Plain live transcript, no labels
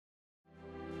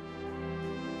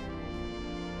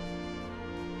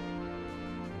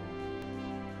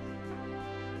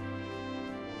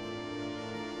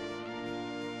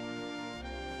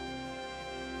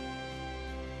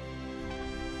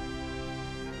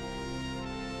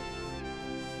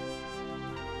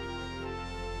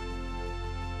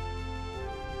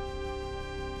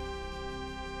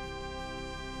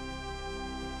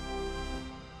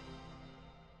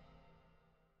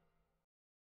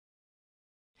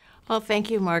Well, thank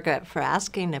you, Margaret, for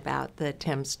asking about the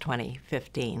TIMSS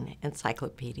 2015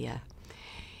 Encyclopedia.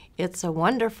 It's a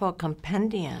wonderful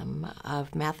compendium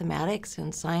of mathematics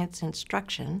and science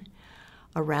instruction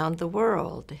around the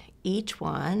world. Each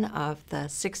one of the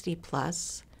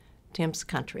 60-plus TIMSS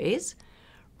countries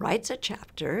writes a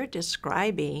chapter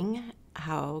describing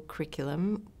how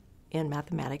curriculum in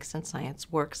mathematics and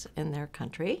science works in their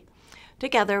country,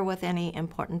 together with any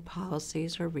important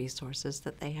policies or resources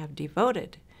that they have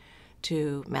devoted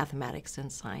to mathematics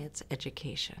and science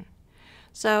education.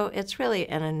 So it's really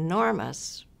an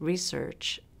enormous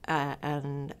research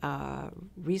and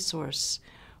resource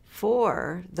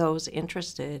for those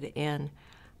interested in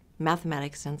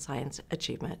mathematics and science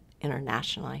achievement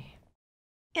internationally.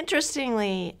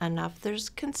 Interestingly enough, there's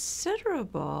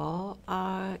considerable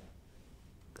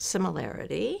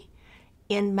similarity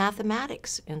in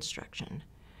mathematics instruction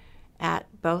at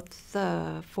both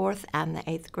the 4th and the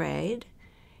 8th grade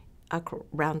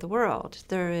around the world.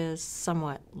 There is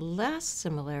somewhat less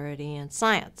similarity in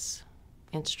science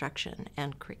instruction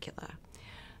and curricula.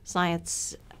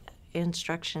 Science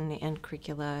instruction and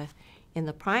curricula in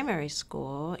the primary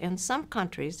school, in some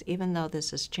countries, even though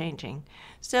this is changing,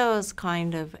 still is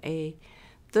kind of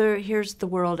here's the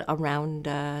world around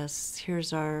us,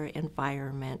 here's our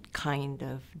environment kind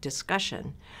of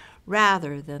discussion,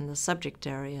 rather than the subject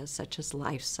areas such as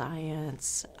life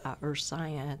science, earth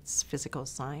science, physical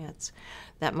science,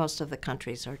 that most of the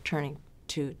countries are turning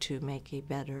to make a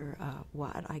better,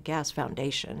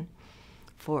 foundation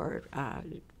for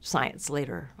science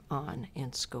later on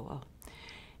in school.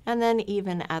 And then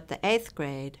even at the 8th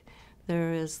grade,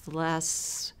 there is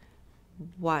less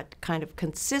kind of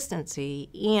consistency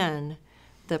in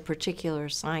the particular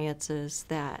sciences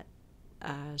that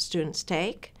students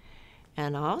take,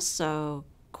 and also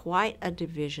quite a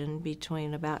division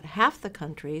between about half the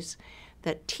countries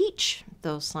that teach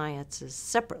those sciences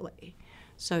separately.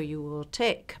 So you will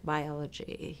take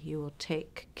biology, you will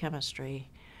take chemistry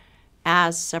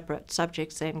as separate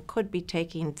subjects and could be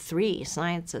taking 3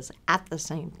 sciences at the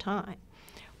same time.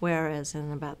 Whereas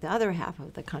in about the other half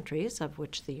of the countries, of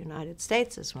which the United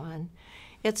States is one,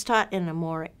 it's taught in a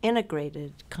more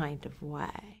integrated kind of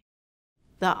way.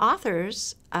 The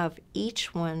authors of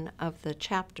each one of the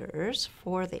chapters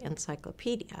for the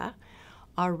encyclopedia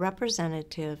are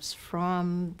representatives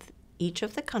from each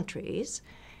of the countries,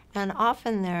 and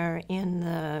often they're in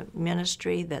the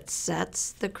ministry that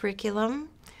sets the curriculum.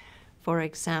 For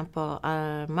example,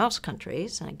 most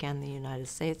countries, and again the United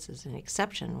States is an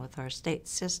exception with our state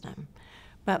system,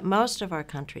 but most of our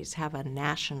countries have a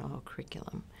national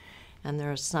curriculum. And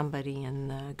there's somebody in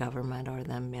the government or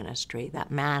the ministry that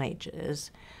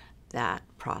manages that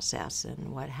process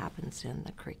and what happens in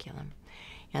the curriculum.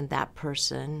 And that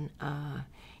person,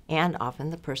 and often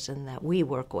the person that we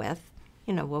work with,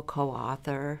 will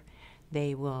co-author.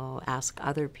 They will ask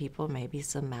other people, maybe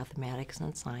some mathematics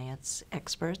and science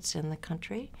experts in the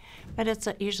country. But it's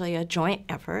usually a joint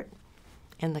effort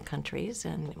in the countries,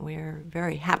 and we're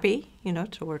very happy,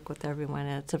 to work with everyone,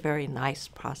 and it's a very nice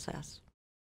process.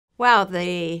 Well,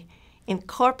 the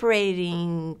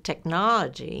incorporating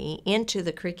technology into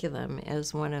the curriculum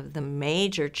is one of the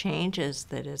major changes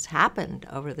that has happened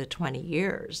over the 20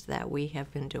 years that we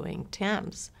have been doing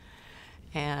TIMSS.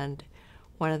 And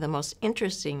one of the most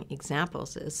interesting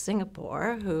examples is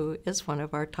Singapore, who is one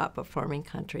of our top-performing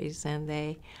countries, and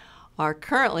they are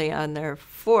currently on their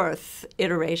 4th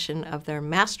iteration of their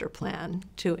master plan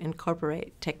to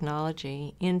incorporate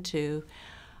technology into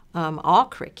all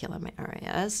curriculum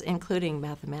areas, including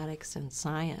mathematics and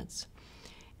science.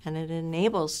 And it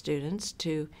enables students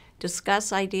to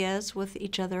discuss ideas with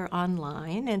each other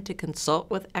online and to consult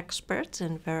with experts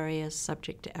in various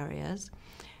subject areas.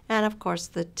 And of course,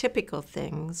 the typical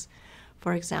things,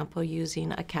 for example,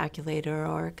 using a calculator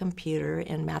or a computer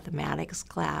in mathematics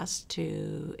class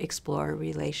to explore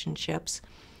relationships,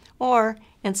 or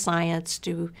in science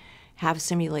to have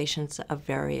simulations of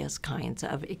various kinds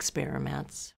of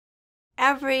experiments.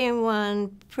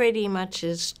 Everyone pretty much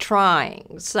is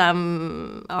trying.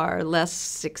 Some are less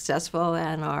successful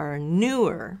and are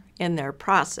newer in their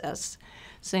process.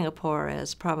 Singapore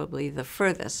is probably the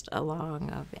furthest along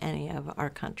of any of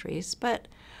our countries, but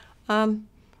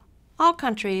all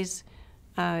countries,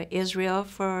 Israel,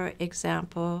 for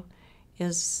example,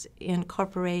 is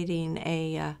incorporating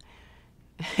a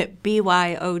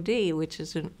BYOD, which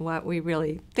isn't what we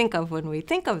really think of when we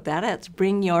think of that. It's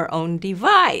bring your own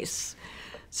device,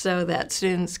 so that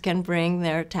students can bring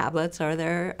their tablets or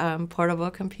their portable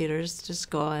computers to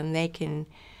school, and they can,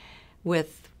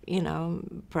 with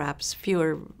perhaps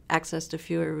access to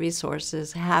fewer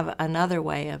resources, have another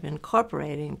way of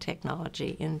incorporating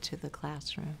technology into the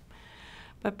classroom.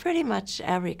 but pretty much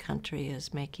every country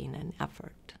is making an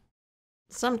effort.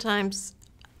 Sometimes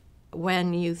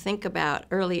when you think about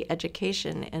early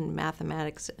education in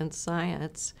mathematics and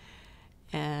science,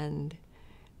 and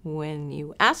when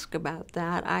you ask about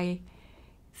that, I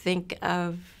think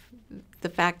of the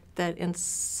fact that in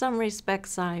some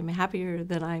respects I'm happier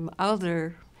that I'm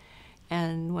older.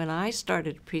 And when I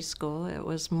started preschool, it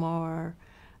was more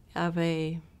of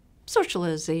a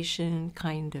socialization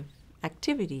kind of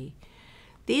activity.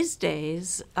 These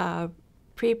days,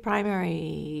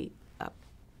 pre-primary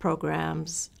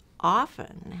programs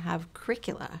often have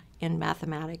curricula in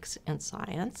mathematics and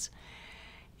science.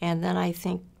 And then I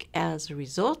think as a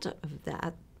result of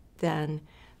that, then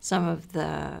some of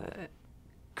the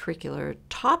curricular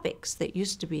topics that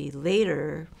used to be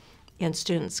later in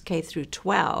students K through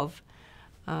 12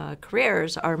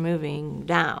 careers are moving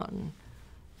down.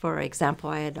 For example,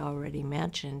 I had already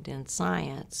mentioned in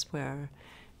science where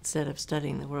instead of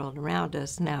studying the world around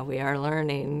us, now we are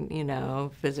learning,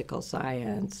 physical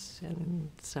science and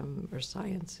some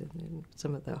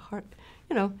of the hard,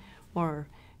 more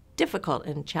difficult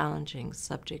and challenging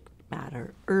subject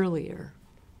matter earlier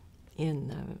in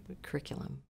the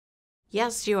curriculum.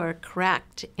 Yes, you are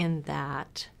correct in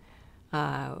that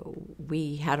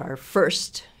we had our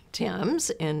first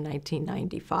TIMSS in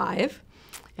 1995,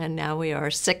 and now we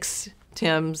are 6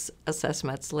 TIMSS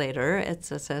assessments later. It's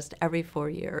assessed every 4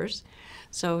 years.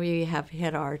 So we have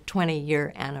hit our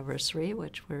 20-year anniversary,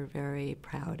 which we're very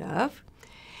proud of.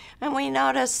 And we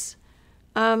notice,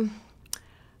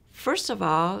 first of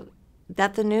all,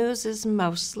 that the news is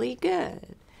mostly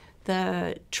good.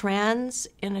 The trends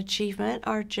in achievement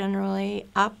are generally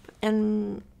up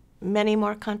in many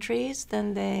more countries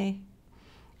than they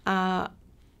are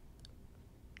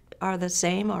the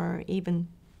same or even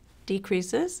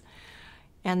decreases.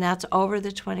 And that's over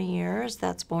the 20 years.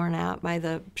 That's borne out by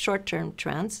the short-term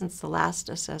trend since the last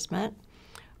assessment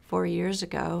 4 years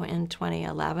ago in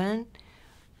 2011.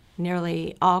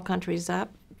 Nearly all countries up,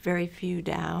 very few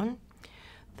down.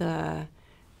 The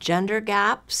gender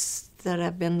gaps that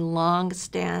have been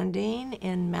long-standing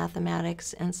in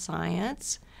mathematics and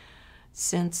science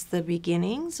since the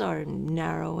beginnings are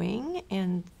narrowing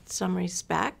in some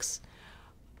respects.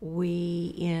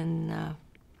 We, in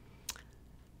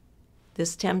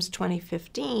this TIMSS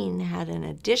 2015, had an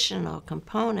additional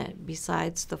component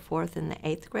besides the 4th and the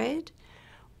 8th grade,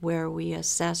 where we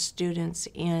assess students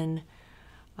in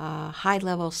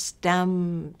high-level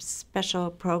STEM special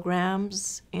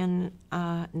programs in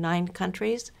 9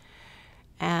 countries.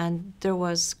 And there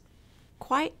was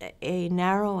quite a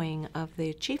narrowing of the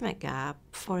achievement gap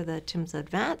for the TIMSS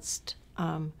Advanced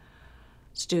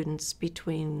students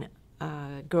between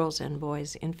girls and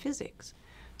boys in physics.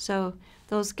 So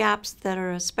those gaps that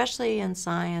are especially in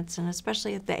science and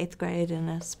especially at the 8th grade and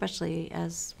especially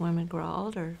as women grow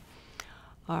older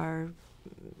are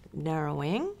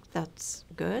narrowing. That's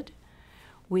good.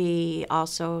 We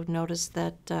also noticed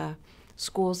that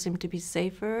schools seem to be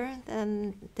safer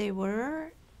than they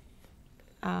were.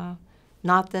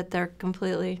 Not that they're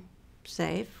completely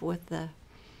safe with the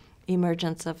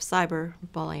emergence of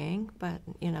cyberbullying, but,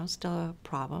 still a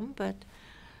problem. But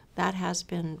that has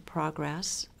been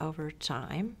progress over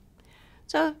time.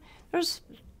 So there's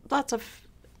lots of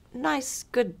nice,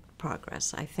 good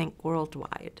progress, I think,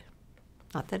 worldwide.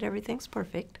 Not that everything's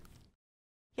perfect.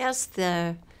 Yes,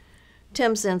 the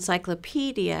TIMSS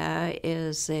Encyclopedia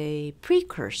is a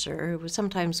precursor.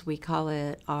 Sometimes we call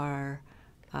it our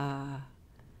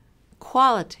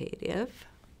qualitative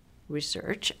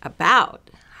research about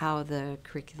how the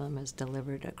curriculum is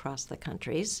delivered across the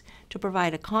countries to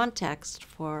provide a context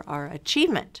for our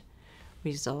achievement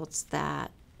results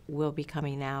that will be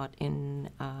coming out in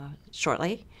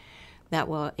shortly that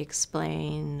will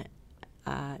explain,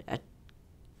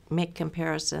 make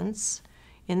comparisons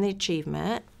in the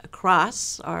achievement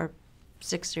across our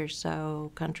 6 or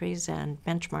so countries and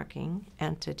benchmarking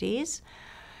entities,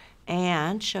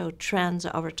 and show trends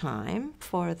over time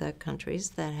for the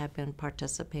countries that have been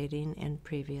participating in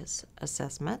previous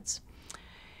assessments,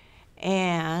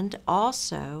 and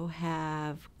also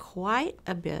have quite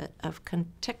a bit of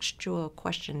contextual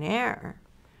questionnaire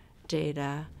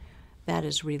data that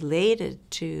is related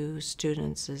to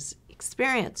students'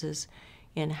 experiences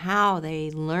in how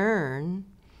they learn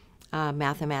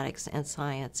mathematics and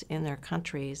science in their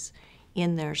countries,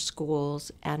 in their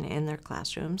schools, and in their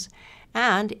classrooms,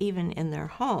 and even in their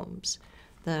homes.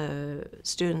 The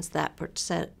students that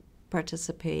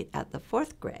participate at the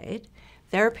 4th grade,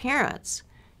 their parents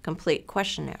complete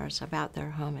questionnaires about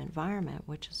their home environment,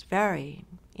 which is very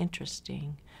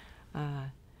interesting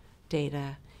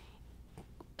data,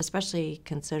 especially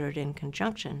considered in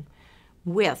conjunction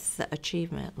with the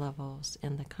achievement levels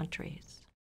in the countries.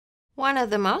 One of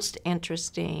the most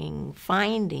interesting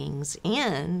findings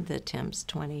in the TIMSS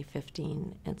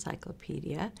 2015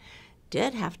 Encyclopedia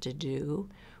did have to do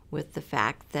with the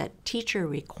fact that teacher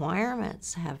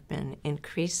requirements have been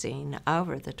increasing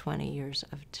over the 20 years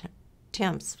of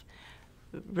TIMSS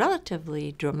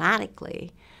relatively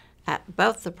dramatically at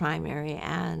both the primary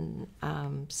and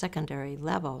secondary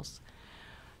levels,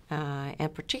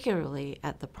 and particularly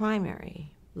at the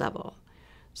primary level.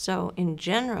 So in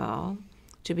general,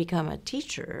 to become a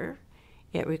teacher,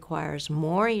 it requires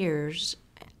more years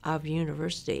of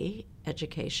university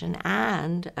education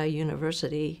and a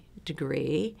university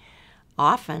degree,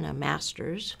 often a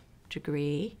master's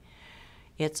degree.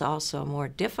 It's also more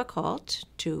difficult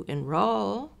to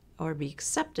enroll or be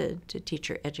accepted to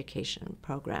teacher education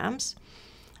programs,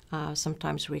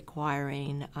 sometimes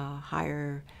requiring a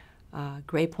higher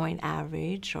grade point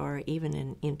average or even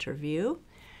an interview.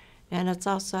 And it's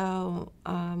also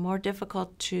more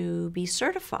difficult to be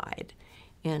certified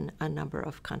in a number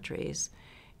of countries.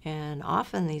 And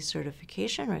often these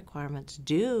certification requirements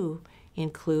do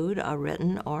include a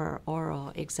written or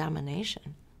oral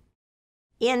examination.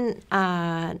 In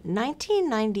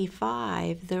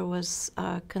 1995, there was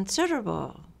a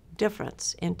considerable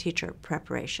difference in teacher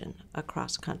preparation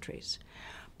across countries.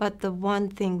 But the one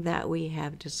thing that we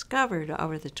have discovered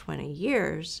over the 20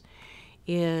 years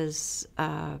is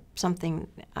something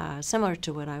similar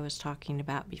to what I was talking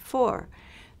about before,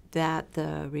 that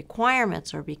the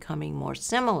requirements are becoming more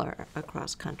similar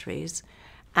across countries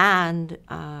and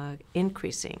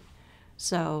increasing.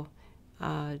 So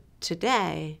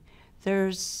today,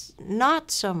 there's not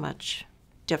so much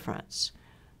difference.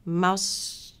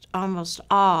 Almost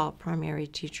all primary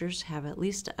teachers have at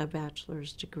least a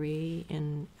bachelor's degree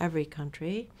in every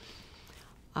country.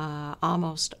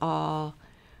 Almost all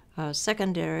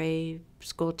secondary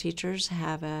school teachers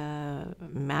have a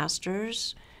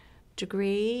master's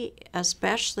degree,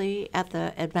 especially at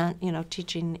the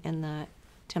teaching in the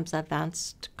TIMSS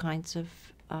advanced kinds of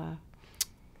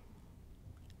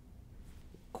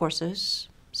courses.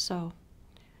 So,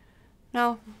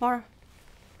 no, more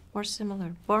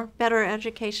similar, better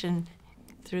education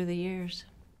through the years.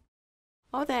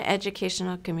 Oh, the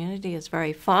educational community is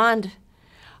very fond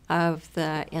of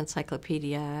the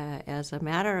encyclopedia. As a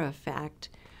matter of fact,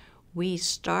 we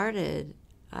started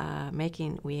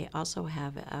we also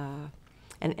have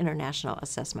an international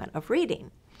assessment of reading.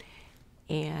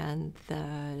 And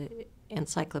the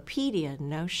encyclopedia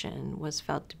notion was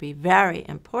felt to be very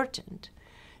important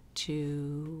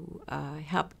to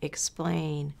help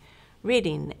explain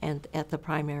reading at the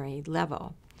primary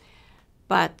level.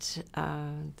 But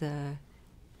the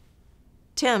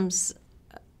TIMSS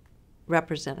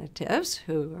representatives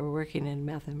who are working in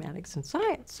mathematics and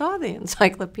science saw the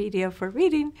encyclopedia for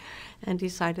reading and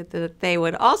decided that they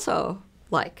would also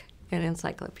like an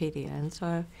encyclopedia. And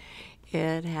so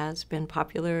it has been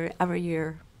popular every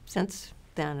year since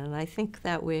then. And I think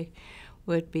that we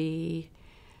would be,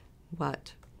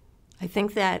 I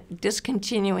think that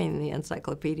discontinuing the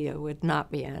encyclopedia would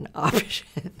not be an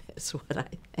option, is what I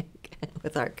think,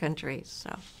 with our country.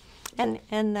 So,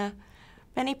 and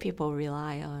many people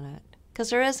rely on it because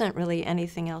there isn't really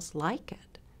anything else like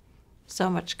it. So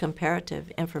much comparative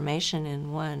information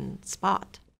in one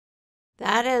spot.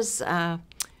 That is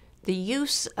the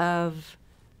use of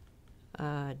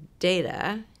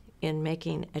data in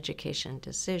making education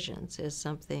decisions is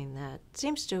something that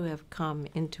seems to have come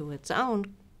into its own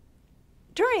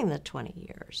during the 20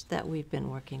 years that we've been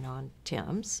working on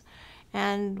TIMSS.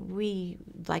 And we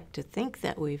like to think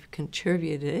that we've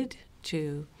contributed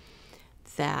to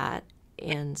that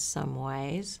in some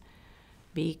ways,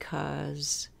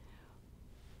 because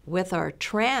with our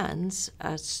trends,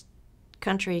 a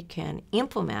country can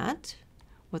implement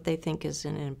what they think is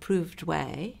an improved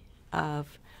way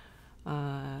of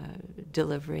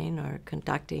delivering or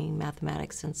conducting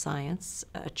mathematics and science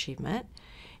achievement.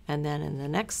 And then in the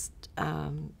next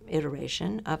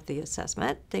iteration of the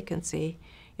assessment, they can see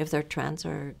if their trends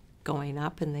are going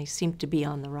up and they seem to be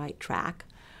on the right track,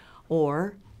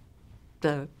 or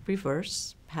the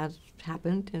reverse has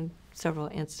happened in several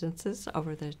instances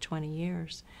over the 20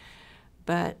 years.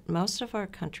 But most of our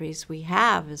countries, we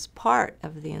have, as part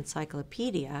of the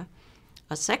encyclopedia,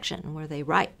 a section where they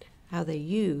write how they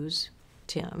use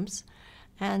TIMSS,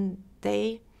 and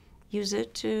they use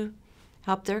it to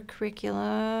help their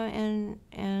curricula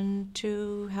and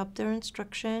to help their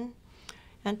instruction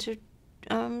and to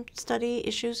study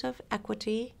issues of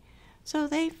equity. So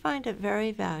they find it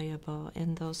very valuable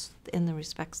in the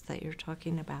respects that you're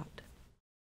talking about.